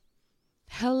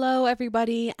Hello,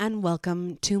 everybody, and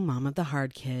welcome to Mom of the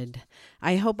Hard Kid.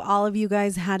 I hope all of you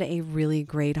guys had a really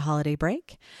great holiday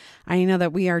break. I know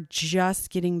that we are just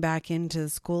getting back into the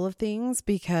school of things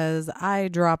because I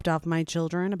dropped off my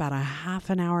children about a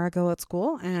half an hour ago at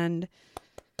school, and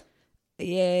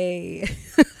yay.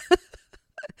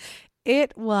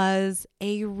 It was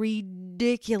a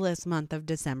ridiculous month of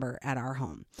December at our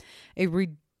home. A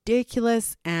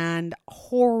ridiculous and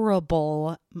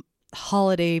horrible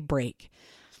holiday break.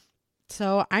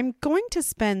 So I'm going to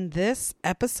spend this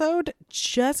episode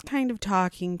just kind of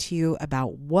talking to you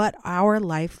about what our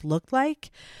life looked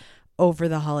like over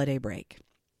the holiday break.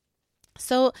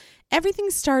 So everything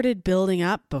started building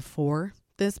up before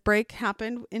this break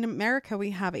happened. In America,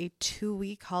 we have a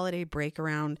 2-week holiday break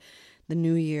around the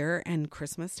New Year and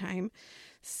Christmas time.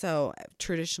 So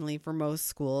traditionally for most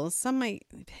schools, some might,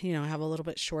 have a little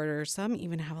bit shorter, some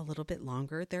even have a little bit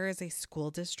longer. There is a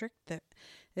school district that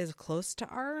is close to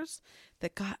ours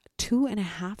that got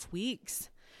 2.5 weeks.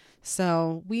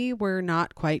 So we were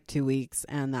not quite 2 weeks,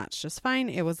 and that's just fine.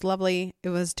 It was lovely. It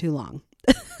was too long.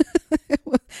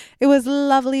 It was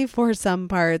lovely for some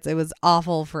parts. It was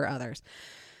awful for others.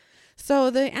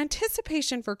 So the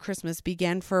anticipation for Christmas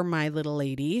began for my little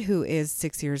lady, who is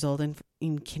 6 years old and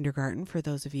in kindergarten. For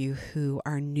those of you who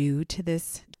are new to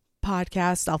this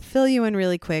podcast, I'll fill you in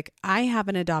really quick. I have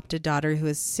an adopted daughter who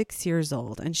is 6 years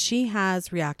old, and she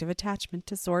has reactive attachment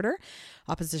disorder,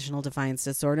 oppositional defiance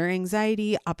disorder,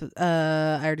 anxiety, I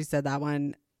already said that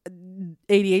one,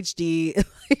 ADHD.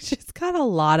 She's got a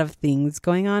lot of things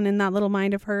going on in that little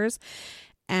mind of hers,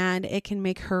 and it can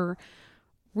make her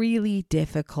really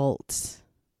difficult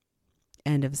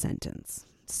end of sentence.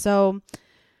 So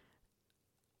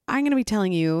I'm going to be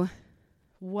telling you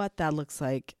what that looks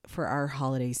like for our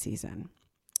holiday season.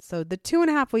 So the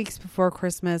 2.5 weeks before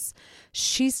Christmas,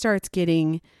 she starts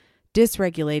getting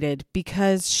dysregulated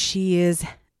because she is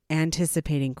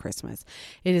anticipating Christmas.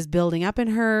 It is building up in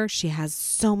her. She has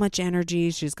so much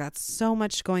energy. She's got so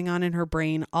much going on in her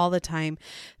brain all the time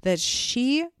that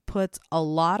she puts a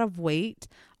lot of weight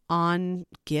on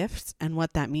gifts and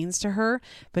what that means to her,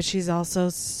 but she's also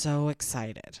so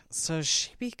excited. So she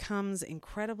becomes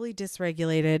incredibly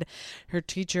dysregulated. Her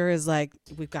teacher is like,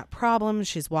 we've got problems.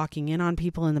 She's walking in on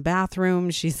people in the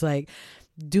bathroom. She's like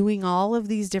doing all of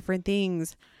these different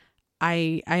things.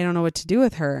 I don't know what to do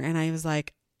with her. And I was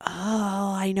like,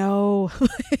 oh, I know.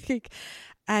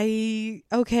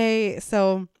 Okay.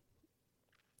 So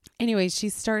anyway, she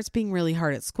starts being really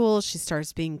hard at school. She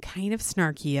starts being kind of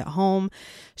snarky at home.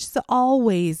 She's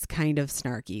always kind of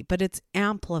snarky, but it's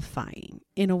amplifying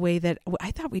in a way that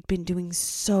I thought we'd been doing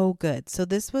so good. So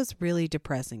this was really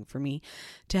depressing for me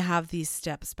to have these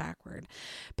steps backward.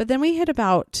 But then we hit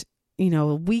about,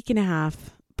 a week and a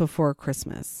half before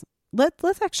Christmas.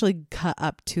 Let's actually cut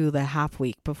up to the half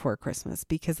week before Christmas,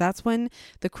 because that's when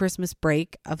the Christmas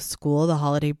break of school, the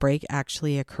holiday break,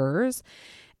 actually occurs.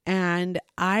 And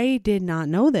I did not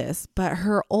know this, but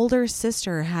her older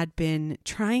sister had been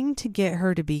trying to get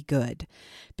her to be good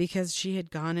because she had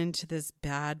gone into this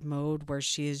bad mode where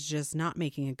she is just not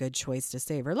making a good choice to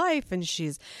save her life, and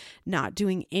she's not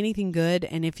doing anything good.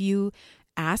 And if you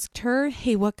asked her,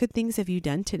 hey, what good things have you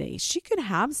done today? She could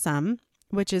have some,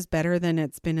 which is better than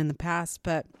it's been in the past,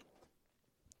 but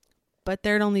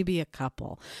there'd only be a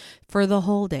couple for the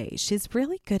whole day. She's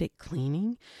really good at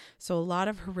cleaning. So a lot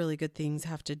of her really good things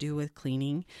have to do with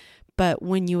cleaning. But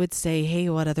when you would say, hey,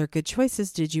 what other good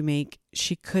choices did you make?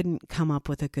 She couldn't come up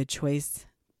with a good choice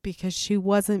because she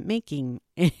wasn't making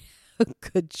a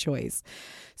good choice.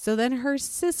 So then her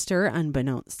sister,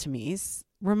 unbeknownst to me,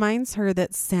 reminds her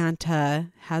that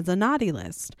Santa has a naughty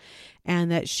list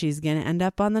and that she's going to end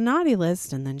up on the naughty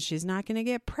list, and then she's not going to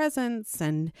get presents.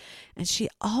 And she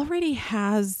already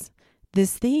has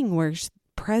this thing where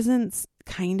presents,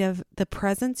 the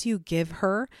presents you give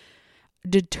her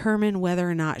determine whether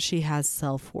or not she has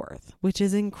self-worth, which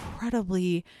is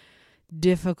incredibly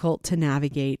difficult to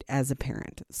navigate as a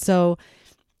parent. So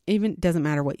even doesn't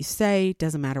matter what you say,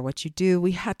 doesn't matter what you do.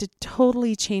 We had to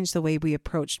totally change the way we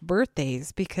approached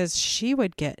birthdays because she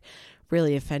would get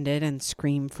really offended and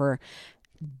scream for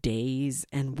days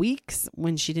and weeks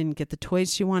when she didn't get the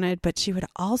toys she wanted, but she would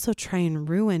also try and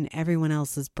ruin everyone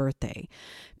else's birthday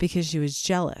because she was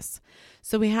jealous.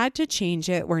 So we had to change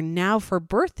it where now for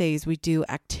birthdays we do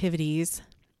activities,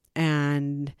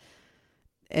 and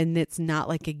it's not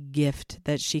like a gift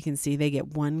that she can see. They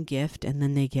get one gift and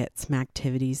then they get some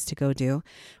activities to go do,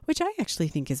 which I actually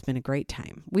think has been a great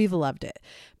time. We've loved it,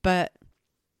 but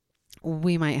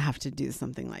we might have to do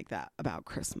something like that about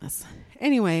Christmas.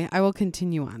 Anyway, I will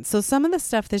continue on. So some of the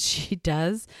stuff that she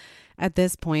does at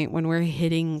this point when we're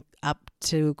hitting up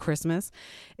to Christmas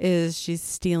is she's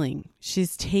stealing.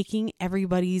 She's taking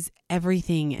everybody's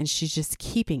everything and she's just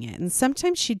keeping it. And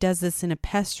sometimes she does this in a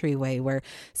pestry way where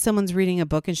someone's reading a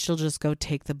book and she'll just go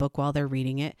take the book while they're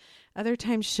reading it. Other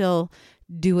times she'll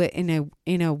do it in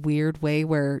a weird way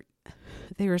where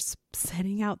they were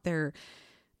setting out their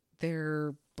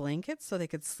blankets so they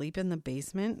could sleep in the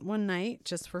basement one night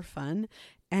just for fun.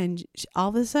 And all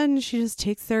of a sudden she just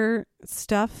takes their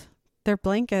stuff, their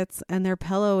blankets and their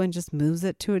pillow and just moves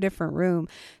it to a different room.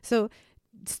 So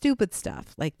stupid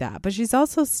stuff like that. But she's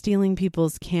also stealing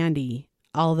people's candy,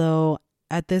 although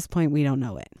at this point we don't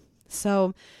know it.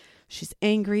 So she's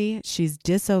angry. She's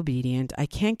disobedient. I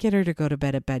can't get her to go to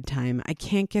bed at bedtime. I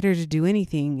can't get her to do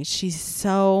anything. She's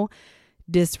so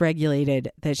dysregulated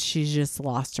that she's just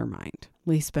lost her mind.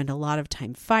 We spend a lot of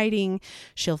time fighting.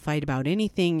 She'll fight about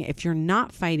anything. If you're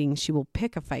not fighting, she will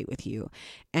pick a fight with you.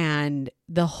 And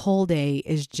the whole day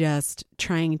is just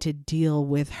trying to deal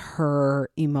with her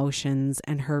emotions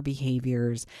and her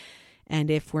behaviors. And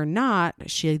if we're not,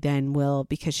 she then will,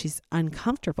 because she's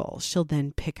uncomfortable, she'll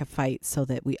then pick a fight so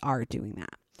that we are doing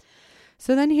that.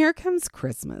 So then here comes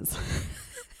Christmas.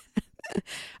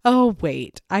 Oh,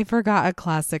 wait, I forgot a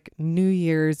classic New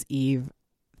Year's Eve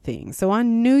thing. So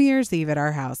on New Year's Eve at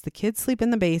our house, the kids sleep in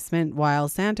the basement while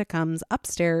Santa comes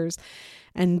upstairs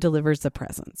and delivers the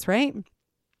presents, right?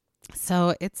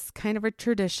 So it's kind of a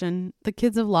tradition. The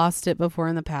kids have lost it before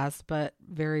in the past, but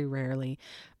very rarely.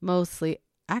 Mostly,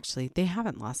 actually, they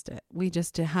haven't lost it. We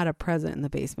just had a present in the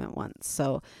basement once.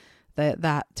 So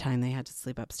that time they had to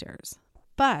sleep upstairs.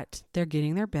 But they're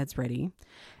getting their beds ready.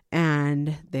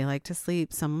 And they like to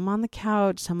sleep, some of them on the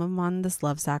couch, some of them on this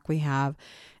love sack we have.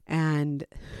 And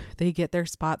they get their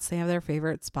spots. They have their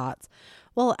favorite spots.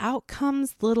 Well, out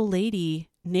comes little lady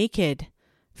naked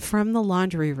from the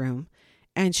laundry room.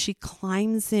 And she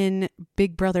climbs in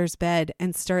Big Brother's bed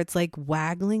and starts like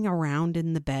waggling around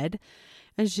in the bed.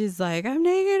 And she's like, I'm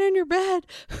naked in your bed.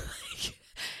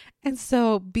 And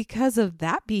so because of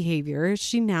that behavior,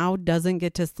 she now doesn't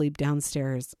get to sleep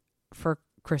downstairs for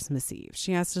Christmas Eve.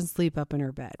 She has to sleep up in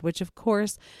her bed, which of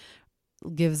course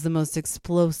gives the most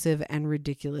explosive and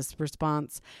ridiculous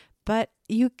response. But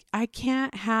I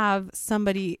can't have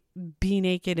somebody be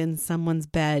naked in someone's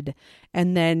bed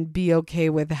and then be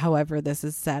okay with however this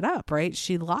is set up, right?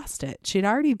 She lost it. She'd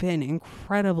already been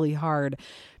incredibly hard,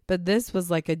 but this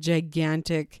was like a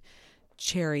gigantic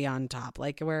cherry on top,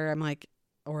 like where I'm like,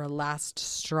 or a last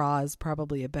straw is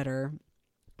probably a better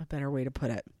way to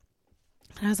put it.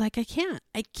 And I was like, I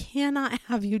cannot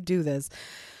have you do this.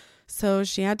 So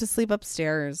she had to sleep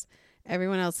upstairs.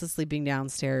 Everyone else is sleeping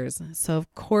downstairs. So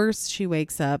of course she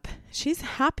wakes up. She's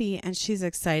happy and she's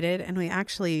excited. And we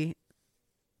actually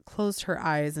closed her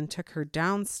eyes and took her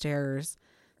downstairs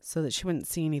so that she wouldn't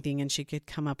see anything and she could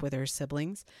come up with her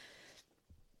siblings.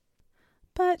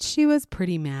 But she was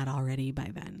pretty mad already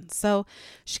by then. So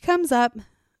she comes up.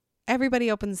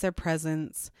 Everybody opens their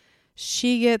presents.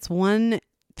 She gets one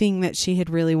thing that she had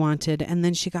really wanted, and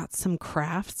then she got some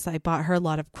crafts. I bought her a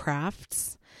lot of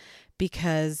crafts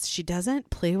because she doesn't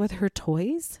play with her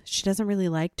toys. She doesn't really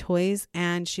like toys,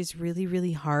 and she's really,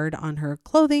 really hard on her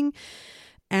clothing.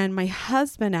 And my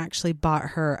husband actually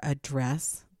bought her a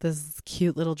dress, this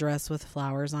cute little dress with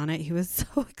flowers on it. He was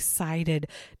so excited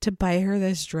to buy her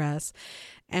this dress.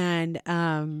 And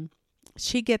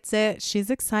she gets it. She's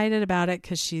excited about it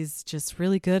because she's just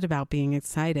really good about being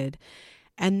excited.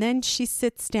 And then she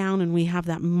sits down and we have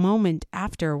that moment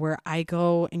after where I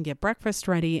go and get breakfast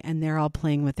ready and they're all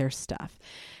playing with their stuff.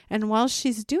 And while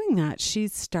she's doing that, she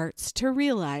starts to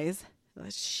realize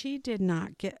that she did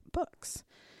not get books.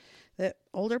 That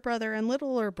older brother and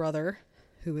littler brother,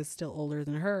 who is still older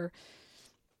than her,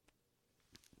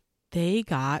 they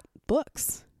got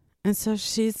books. And so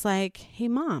she's like, hey,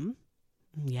 Mom,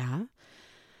 yeah,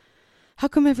 how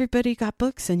come everybody got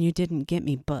books and you didn't get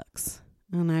me books?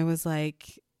 And I was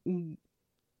like,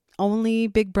 only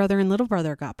Big Brother and Little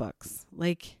Brother got books.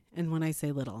 Like, and when I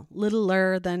say little,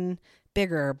 littler than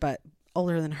bigger, but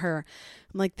older than her,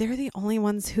 I'm like, they're the only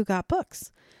ones who got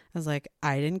books. I was like,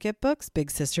 I didn't get books.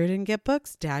 Big sister didn't get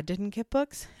books. Dad didn't get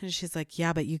books. And she's like,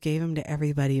 yeah, but you gave them to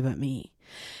everybody but me.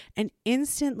 And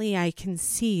instantly I can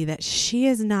see that she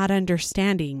is not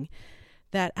understanding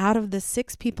that out of the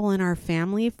 6 people in our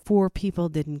family, 4 people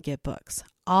didn't get books.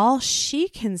 All she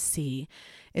can see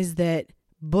is that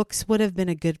books would have been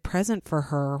a good present for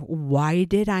her. Why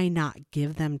did I not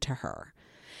give them to her?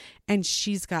 And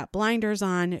she's got blinders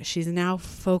on. She's now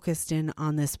focused in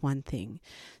on this one thing.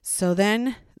 So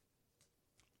then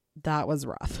that was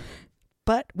rough.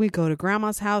 But we go to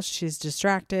Grandma's house. She's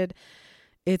distracted.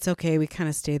 it's okay. We kind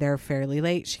of stay there fairly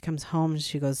late. She comes home and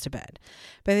she goes to bed.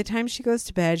 By the time she goes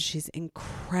to bed, she's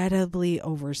incredibly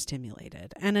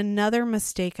overstimulated. And another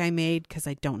mistake I made, because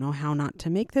I don't know how not to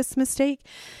make this mistake,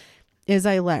 is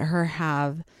I let her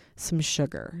have some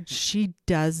sugar. She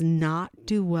does not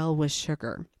do well with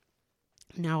sugar.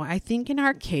 Now, I think in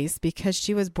our case, because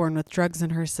she was born with drugs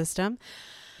in her system,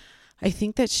 I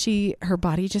think that her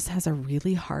body just has a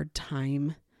really hard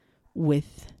time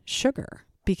with sugar,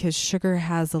 because sugar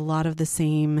has a lot of the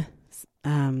same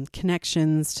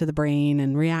connections to the brain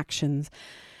and reactions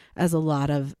as a lot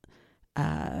of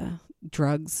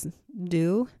drugs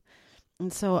do.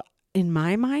 And so in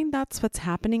my mind, that's what's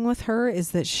happening with her,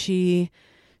 is that she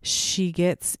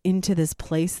gets into this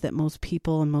place that most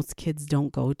people and most kids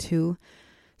don't go to.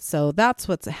 So that's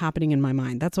what's happening in my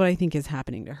mind. That's what I think is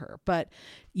happening to her. But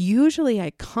usually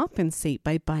I compensate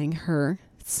by buying her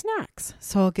snacks.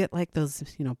 So I'll get like those,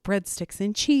 breadsticks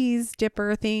and cheese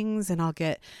dipper things. And I'll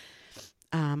get,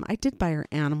 I did buy her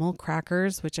animal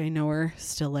crackers, which I know are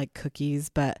still like cookies,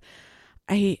 but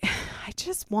I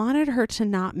just wanted her to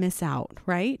not miss out,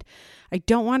 right? I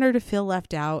don't want her to feel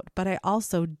left out, but I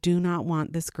also do not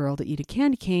want this girl to eat a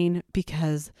candy cane,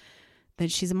 because then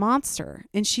she's a monster.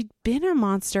 And she'd been a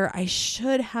monster. I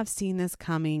should have seen this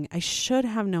coming. I should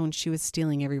have known she was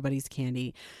stealing everybody's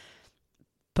candy,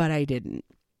 but I didn't.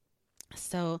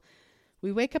 So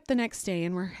we wake up the next day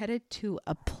and we're headed to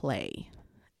a play.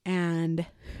 And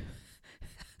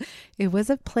it was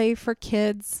a play for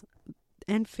kids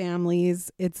and families.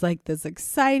 It's like this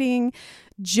exciting,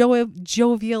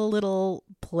 jovial little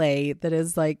play that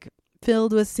is like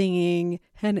filled with singing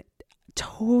and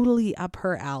totally up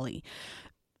her alley.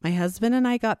 My husband and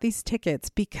I got these tickets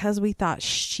because we thought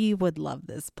she would love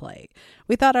this play.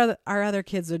 We thought our other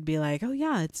kids would be like, oh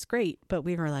yeah, it's great. But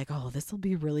we were like, oh, this will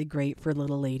be really great for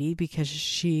little lady because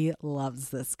she loves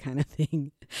this kind of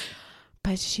thing.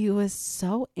 But she was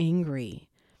so angry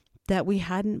that we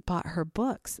hadn't bought her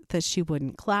books, that she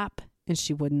wouldn't clap and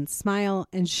she wouldn't smile,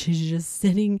 and she's just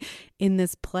sitting in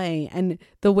this play. And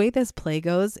the way this play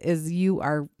goes is you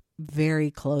are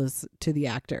very close to the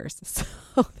actors. So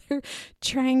they're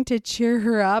trying to cheer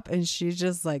her up and she's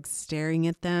just like staring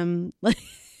at them. Like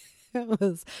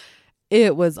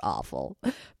it was awful,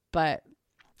 but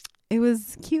it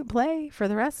was cute play for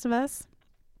the rest of us.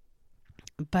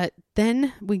 But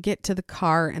then we get to the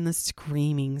car and the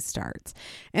screaming starts,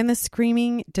 and the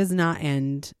screaming does not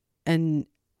end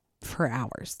for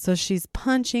hours. So she's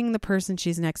punching the person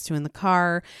she's next to in the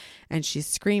car, and she's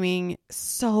screaming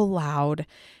so loud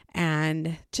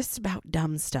and just about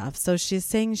dumb stuff. So she's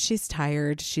saying she's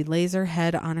tired. She lays her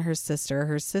head on her sister.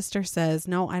 Her sister says,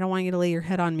 no, I don't want you to lay your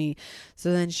head on me.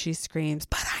 So then she screams,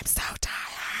 but I'm so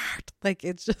tired. Like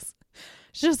it's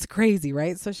just crazy,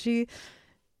 right? So she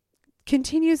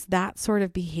continues that sort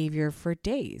of behavior for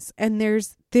days. And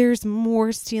there's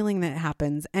more stealing that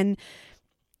happens. And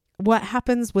what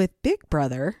happens with Big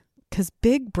Brother, because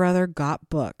Big Brother got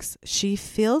books, she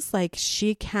feels like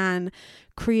she can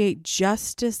create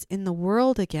justice in the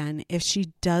world again if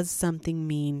she does something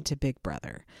mean to Big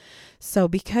Brother. So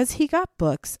because he got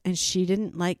books and she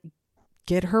didn't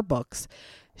get her books,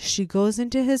 she goes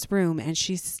into his room and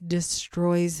she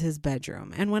destroys his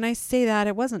bedroom. And when I say that,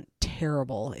 it wasn't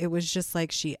terrible. It was just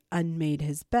like she unmade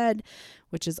his bed,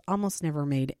 which is almost never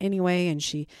made anyway. And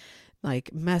she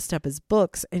messed up his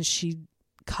books, and she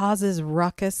causes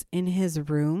ruckus in his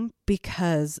room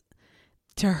because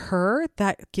to her,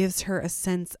 that gives her a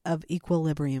sense of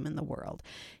equilibrium in the world.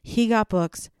 He got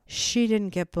books. She didn't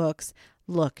get books.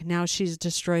 Look, now she's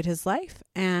destroyed his life,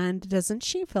 and doesn't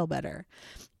she feel better?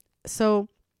 So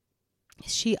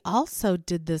she also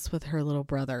did this with her little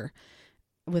brother,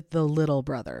 with the little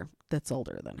brother that's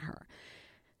older than her.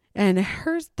 And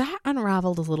hers, that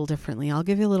unraveled a little differently. I'll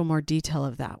give you a little more detail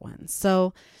of that one.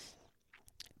 So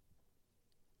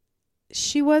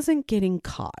she wasn't getting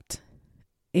caught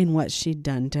in what she'd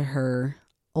done to her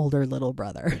older little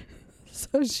brother.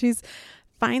 So she's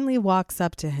finally walks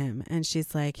up to him and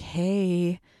she's like,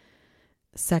 hey,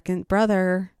 second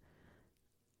brother,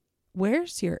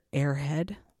 where's your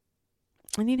airhead?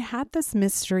 And he'd had this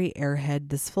mystery airhead,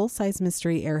 this full-size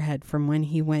mystery airhead from when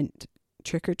he went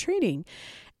trick-or-treating.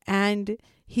 And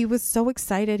he was so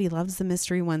excited. He loves the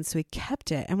mystery one, so he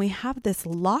kept it. And we have this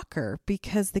locker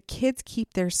because the kids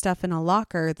keep their stuff in a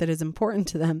locker that is important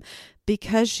to them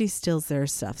because she steals their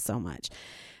stuff so much.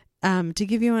 To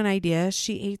give you an idea,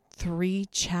 she ate 3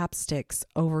 chapsticks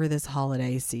over this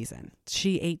holiday season.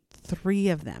 She ate 3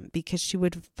 of them because she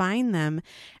would find them.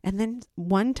 And then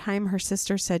one time her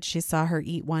sister said she saw her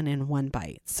eat one in one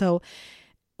bite. So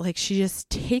she just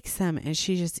takes them and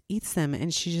she just eats them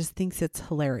and she just thinks it's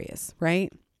hilarious,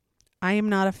 right? I am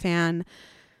not a fan.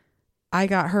 I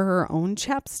got her own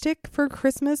chapstick for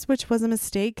Christmas, which was a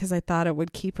mistake because I thought it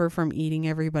would keep her from eating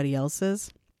everybody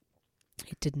else's.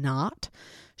 It did not.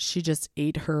 She just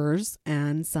ate hers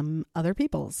and some other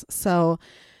people's. So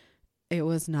it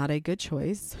was not a good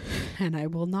choice, and I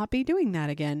will not be doing that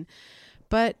again.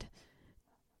 But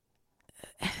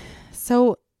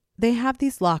so they have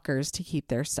these lockers to keep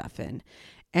their stuff in,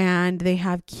 and they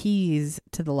have keys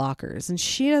to the lockers, and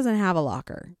she doesn't have a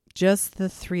locker. Just the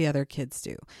 3 other kids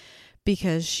do,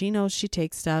 because she knows she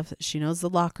takes stuff. She knows the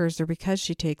lockers are because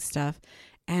she takes stuff,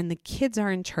 and the kids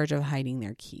are in charge of hiding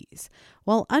their keys.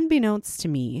 Well, unbeknownst to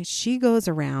me, she goes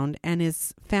around and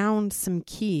has found some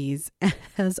keys and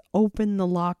has opened the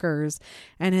lockers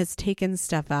and has taken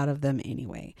stuff out of them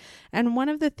anyway. And one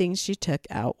of the things she took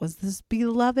out was this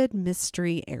beloved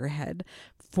mystery airhead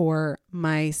for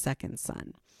my second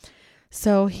son.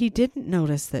 So he didn't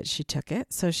notice that she took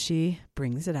it. So she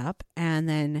brings it up, and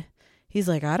then he's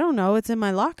like, I don't know, it's in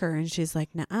my locker. And she's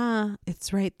like, nuh-uh,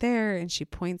 it's right there. And she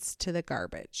points to the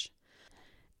garbage.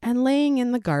 And laying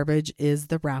in the garbage is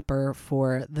the wrapper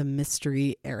for the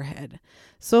mystery airhead.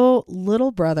 So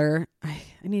little brother, I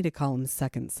need to call him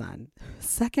second son,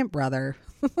 second brother,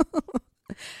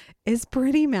 is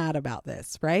pretty mad about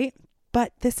this, right?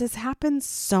 But this has happened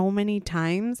so many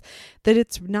times that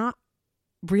it's not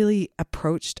really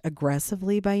approached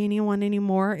aggressively by anyone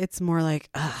anymore. It's more like,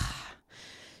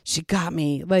 she got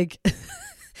me, like,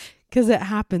 because it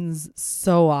happens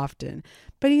so often.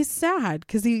 But he's sad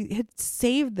because he had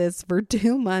saved this for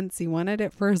 2 months. He wanted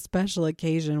it for a special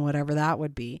occasion, whatever that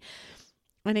would be.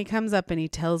 And he comes up and he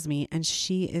tells me, and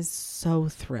she is so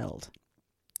thrilled.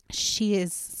 She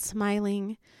is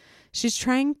smiling. She's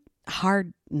trying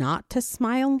hard not to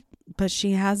smile, but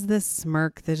she has this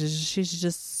smirk that she's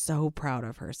just so proud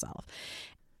of herself.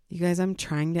 You guys, I'm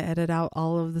trying to edit out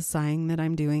all of the sighing that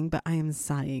I'm doing, but I am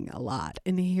sighing a lot.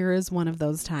 And here is one of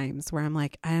those times where I'm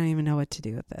like, I don't even know what to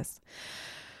do with this.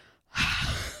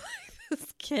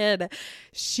 This kid,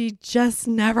 she just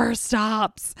never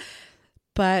stops.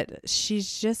 But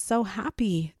she's just so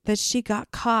happy that she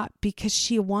got caught because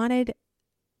she wanted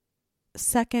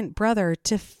second brother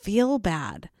to feel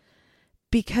bad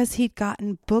because he'd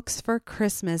gotten books for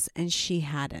Christmas and she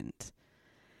hadn't.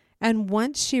 And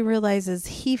once she realizes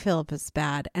he feels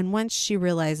bad, and once she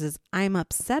realizes I'm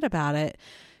upset about it,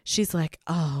 she's like,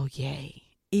 oh, yay,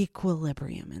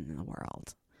 equilibrium in the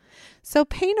world. So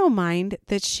pay no mind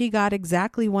that she got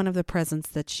exactly one of the presents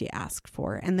that she asked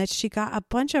for, and that she got a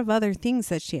bunch of other things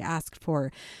that she asked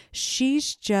for.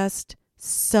 She's just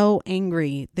so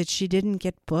angry that she didn't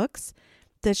get books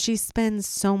that she spends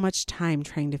so much time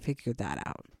trying to figure that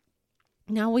out.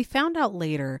 Now, we found out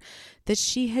later that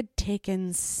she had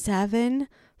taken 7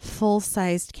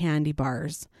 full-sized candy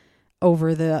bars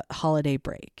over the holiday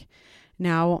break.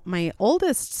 Now, my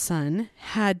oldest son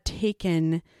had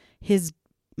taken his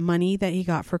money that he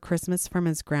got for Christmas from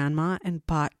his grandma and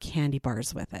bought candy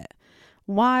bars with it.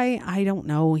 Why? I don't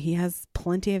know. He has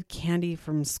plenty of candy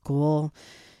from school.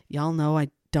 Y'all know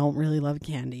I don't really love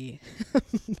candy.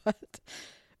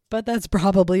 But that's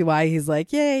probably why he's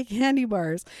like, yay, candy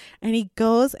bars. And he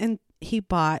goes and he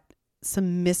bought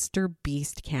some Mr.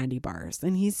 Beast candy bars.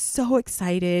 And he's so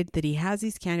excited that he has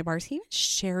these candy bars. He even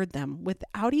shared them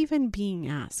without even being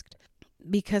asked.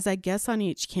 Because I guess on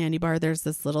each candy bar, there's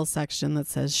this little section that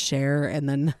says share, and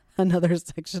then another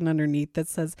section underneath that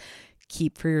says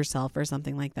keep for yourself or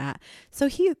something like that. So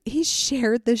he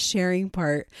shared the sharing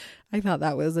part. I thought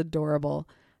that was adorable.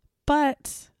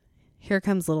 But here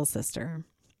comes little sister.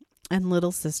 And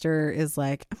little sister is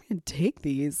like, I'm going to take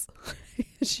these.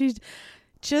 You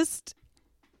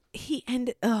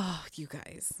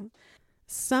guys.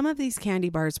 Some of these candy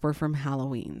bars were from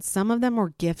Halloween. Some of them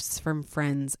were gifts from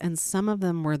friends, and some of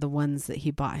them were the ones that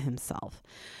he bought himself.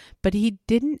 But he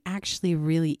didn't actually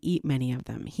really eat many of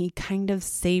them. He kind of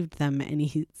saved them, and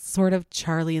he sort of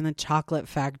Charlie in the Chocolate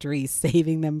Factory,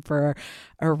 saving them for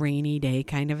a rainy day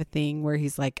kind of a thing, where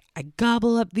he's like, I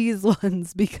gobble up these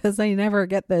ones because I never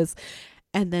get this.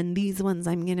 And then these ones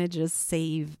I'm going to just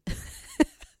save.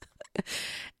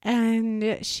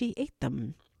 And she ate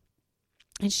them.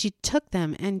 And she took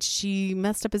them and she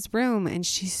messed up his room, and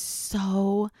she's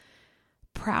so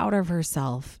proud of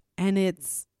herself. And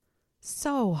it's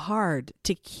so hard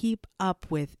to keep up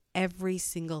with every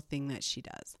single thing that she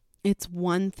does. It's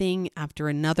one thing after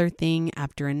another thing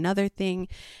after another thing.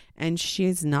 And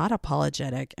she's not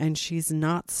apologetic and she's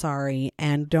not sorry.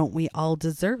 And don't we all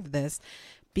deserve this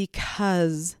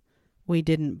because we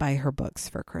didn't buy her books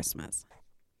for Christmas?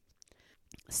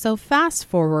 So fast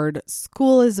forward,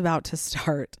 school is about to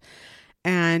start,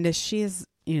 and she is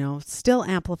still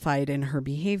amplified in her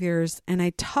behaviors. And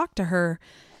I talked to her,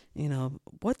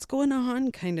 what's going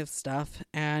on kind of stuff.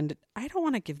 And I don't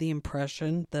want to give the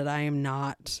impression that I am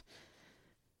not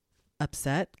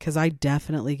upset, because I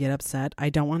definitely get upset. I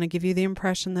don't want to give you the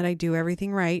impression that I do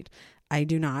everything right. I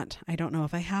do not. I don't know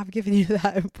if I have given you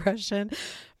that impression,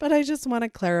 but I just want to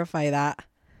clarify that.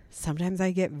 Sometimes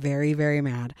I get very, very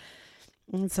mad.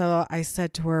 And so I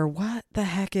said to her, what the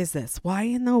heck is this? Why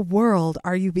in the world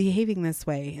are you behaving this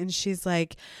way? And she's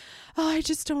like, oh, I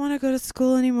just don't want to go to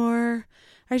school anymore.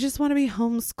 I just want to be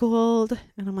homeschooled.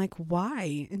 And I'm like,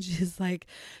 why? And she's like,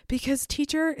 because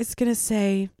teacher is going to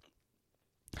say,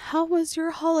 how was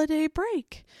your holiday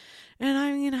break? And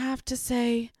I'm going to have to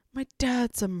say, my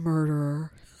dad's a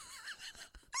murderer.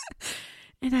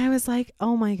 And I was like,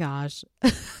 oh my gosh.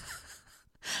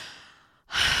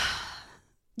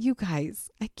 You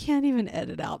guys, I can't even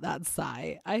edit out that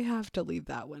sigh. I have to leave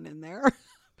that one in there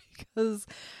because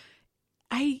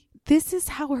this is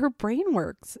how her brain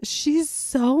works. She's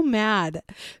so mad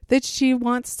that she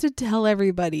wants to tell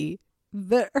everybody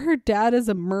that her dad is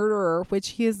a murderer, which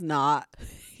he is not.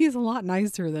 He's a lot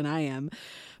nicer than I am.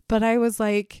 But I was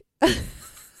like,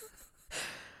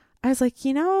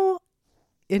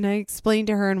 and I explained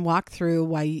to her and walked through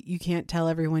why you can't tell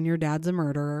everyone your dad's a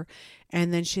murderer.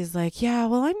 And then she's like, yeah,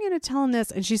 well, I'm going to tell him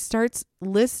this. And she starts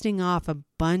listing off a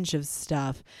bunch of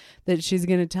stuff that she's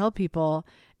going to tell people.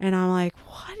 And I'm like,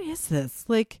 what is this?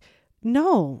 Like,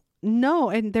 no.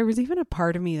 And there was even a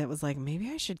part of me that was like, maybe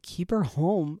I should keep her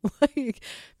home. Like,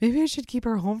 maybe I should keep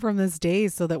her home from this day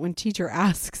so that when teacher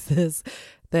asks this,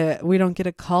 that we don't get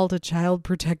a call to Child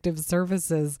Protective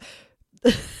Services.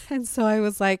 And so I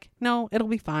was like, no, it'll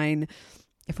be fine.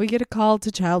 If we get a call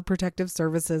to Child Protective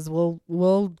Services,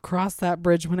 we'll cross that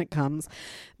bridge when it comes.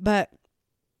 But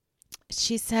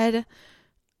she said,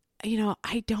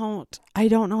 I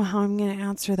don't know how I'm going to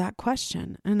answer that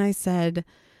question. And I said,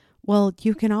 well,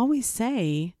 you can always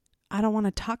say, I don't want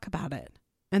to talk about it.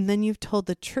 And then you've told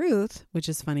the truth, which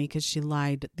is funny because she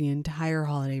lied the entire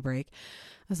holiday break.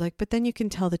 I was like, but then you can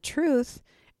tell the truth.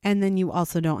 And then you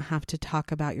also don't have to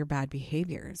talk about your bad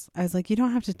behaviors. I was like, you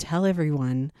don't have to tell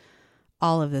everyone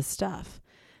all of this stuff.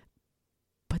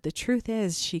 But the truth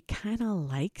is, she kind of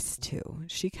likes to.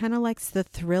 She kind of likes the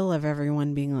thrill of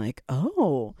everyone being like,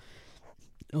 oh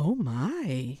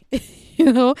my,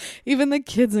 even the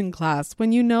kids in class,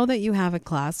 when you know that you have a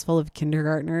class full of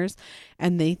kindergartners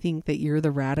and they think that you're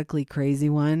the radically crazy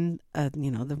one,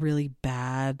 the really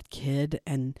bad kid,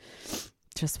 and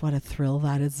just what a thrill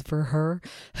that is for her.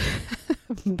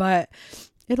 But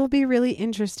it'll be really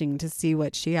interesting to see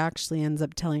what she actually ends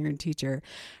up telling her teacher.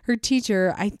 Her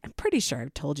teacher, I'm pretty sure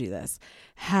I've told you this,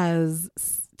 has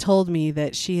told me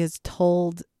that she's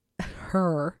told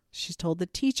the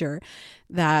teacher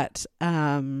that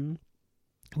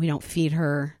we don't feed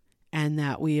her and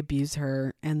that we abuse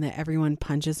her and that everyone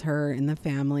punches her in the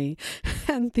family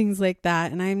and things like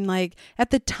that. And I'm like, at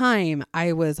the time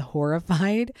I was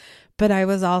horrified, but I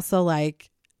was also like,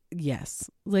 yes,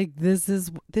 like this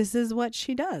is what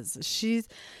she does.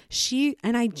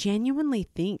 And I genuinely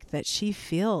think that she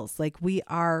feels like we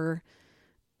are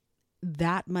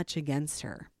that much against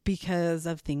her because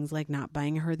of things like not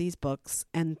buying her these books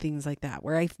and things like that,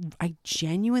 where I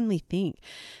genuinely think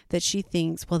that she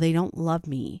thinks, well, they don't love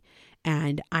me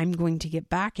and I'm going to get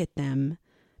back at them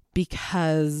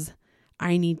because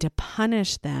I need to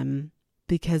punish them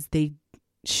because they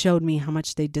showed me how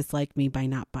much they disliked me by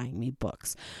not buying me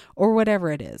books or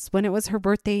whatever it is. When it was her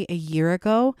birthday a year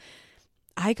ago,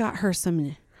 I got her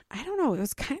some, I don't know, it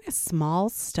was kind of small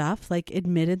stuff. Like,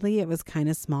 admittedly, it was kind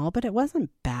of small, but it wasn't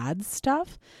bad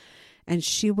stuff. And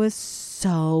she was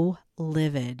so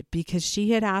livid because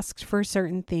she had asked for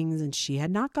certain things and she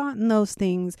had not gotten those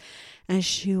things. And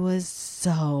she was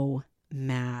so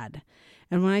mad.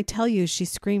 And when I tell you she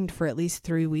screamed for at least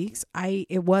 3 weeks,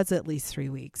 it was at least 3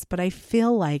 weeks, but I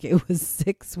feel like it was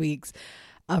 6 weeks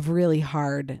of really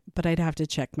hard, but I'd have to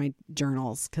check my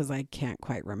journals because I can't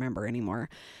quite remember anymore.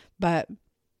 But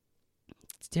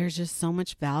there's just so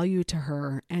much value to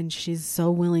her, and she's so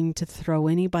willing to throw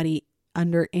anybody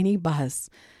under any bus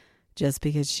just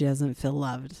because she doesn't feel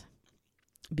loved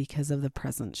because of the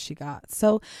presents she got.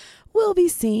 So we'll be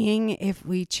seeing if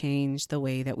we change the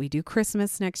way that we do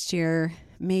Christmas next year.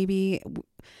 Maybe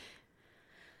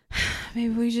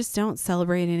we just don't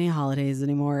celebrate any holidays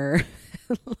anymore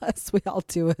unless we all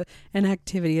do an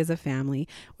activity as a family,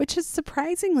 which has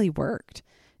surprisingly worked.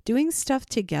 Doing stuff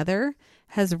together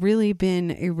has really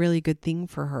been a really good thing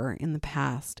for her in the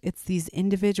past. It's these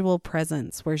individual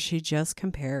presents where she just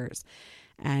compares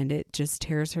and it just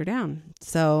tears her down.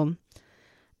 So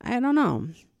I don't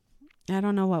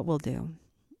know what we'll do.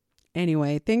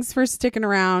 Anyway, thanks for sticking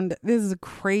around. This is a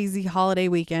crazy holiday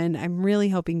weekend. I'm really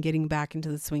hoping getting back into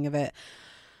the swing of it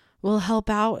will help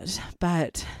out,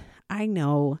 but I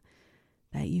know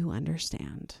that you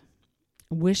understand.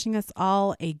 Wishing us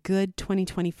all a good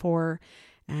 2024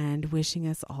 and wishing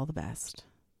us all the best.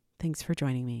 Thanks for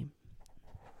joining me.